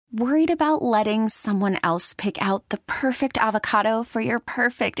Worried about letting someone else pick out the perfect avocado for your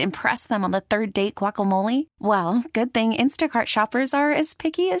perfect impress them on the third date guacamole? Well, good thing Instacart shoppers are as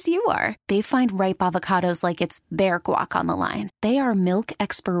picky as you are. They find ripe avocados like it's their guac on the line. They are milk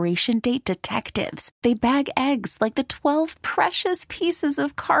expiration date detectives. They bag eggs like the 12 precious pieces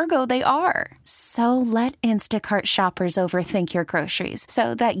of cargo they are. So let Instacart shoppers overthink your groceries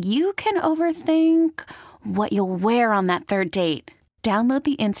so that you can overthink what you'll wear on that third date. Download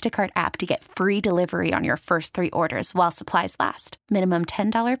the Instacart app to get free delivery on your first 3 orders while supplies last. Minimum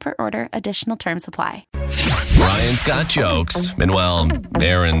 $10 per order. Additional terms apply. Ryan's got jokes, and well,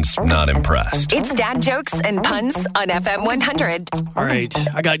 Aaron's not impressed. It's dad jokes and puns on FM 100. All right,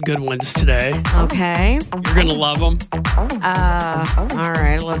 I got good ones today. Okay. You're going to love them. All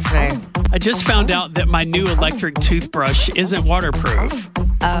right, let's see. I just found out that my new electric toothbrush isn't waterproof.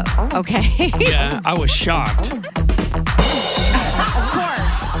 Okay. Yeah, I was shocked.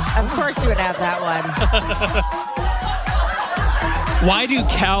 Of course you would have that one. Why do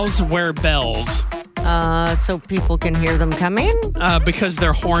cows wear bells? So people can hear them coming? Because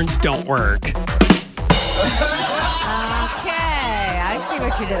their horns don't work. Okay, I see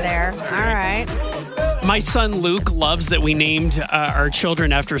what you did there. All right. My son Luke loves that we named our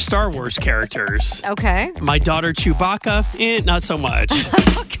children after Star Wars characters. Okay. My daughter Chewbacca, not so much.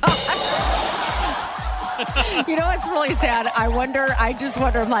 Oh, God. You know what's really sad? I just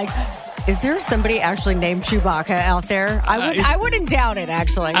wonder, I'm like, is there somebody actually named Chewbacca out there? I wouldn't doubt it,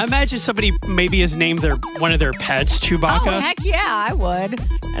 actually. I imagine somebody maybe has named one of their pets Chewbacca. Oh, heck yeah, I would.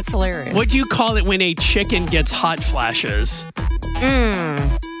 That's hilarious. What do you call it when a chicken gets hot flashes?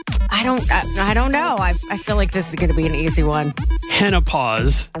 I don't know. I feel like this is going to be an easy one.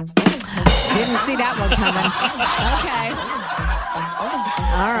 Henopause. Didn't see that one coming. Okay.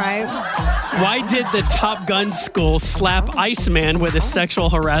 All right. Why did the Top Gun school slap Iceman with a sexual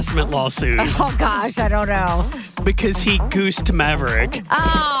harassment lawsuit? Oh, gosh, I don't know. Because he goosed Maverick.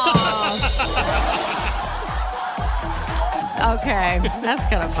 Oh. Okay, that's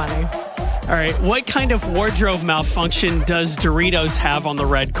kind of funny. All right, what kind of wardrobe malfunction does Doritos have on the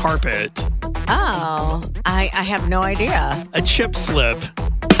red carpet? Oh, I have no idea. A chip slip.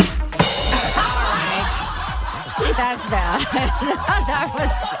 That's bad. That was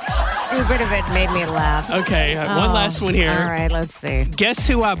stupid if it made me laugh. Okay, one last one here. All right, let's see. Guess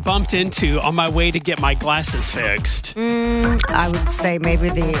who I bumped into on my way to get my glasses fixed? I would say maybe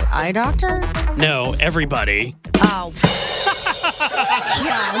the eye doctor? No, everybody. Oh.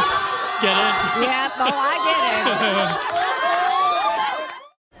 Gosh. Get it? Yep, I get it.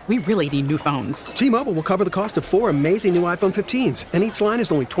 We really need new phones. T-Mobile will cover the cost of 4 amazing new iPhone 15s, and each line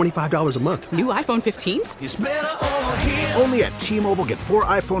is only $25 a month. New iPhone 15s? It's better over here. Only at T-Mobile, get 4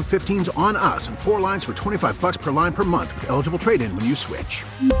 iPhone 15s on us and 4 lines for $25 per line per month with eligible trade-in when you switch.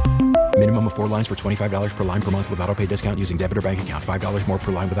 Minimum of 4 lines for $25 per line per month with autopay discount using debit or bank account. $5 more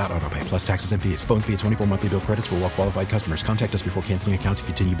per line without autopay, plus taxes and fees. Phone fee at 24 monthly bill credits for well-qualified customers. Contact us before canceling account to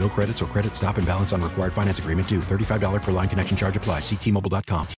continue bill credits or credit stop and balance on required finance agreement due. $35 per line connection charge applies. See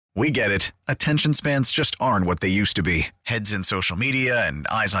T-Mobile.com. We get it. Attention spans just aren't what they used to be. Heads in social media and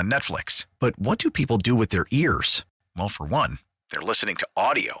eyes on Netflix. But what do people do with their ears? Well, for one, they're listening to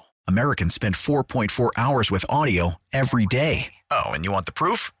audio. Americans spend 4.4 hours with audio every day. Oh, and you want the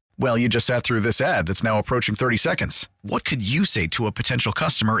proof? Well, you just sat through this ad that's now approaching 30 seconds. What could you say to a potential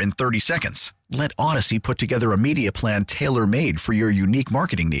customer in 30 seconds? Let Odyssey put together a media plan tailor-made for your unique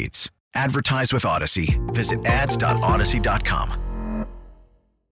marketing needs. Advertise with Odyssey. Visit ads.odyssey.com.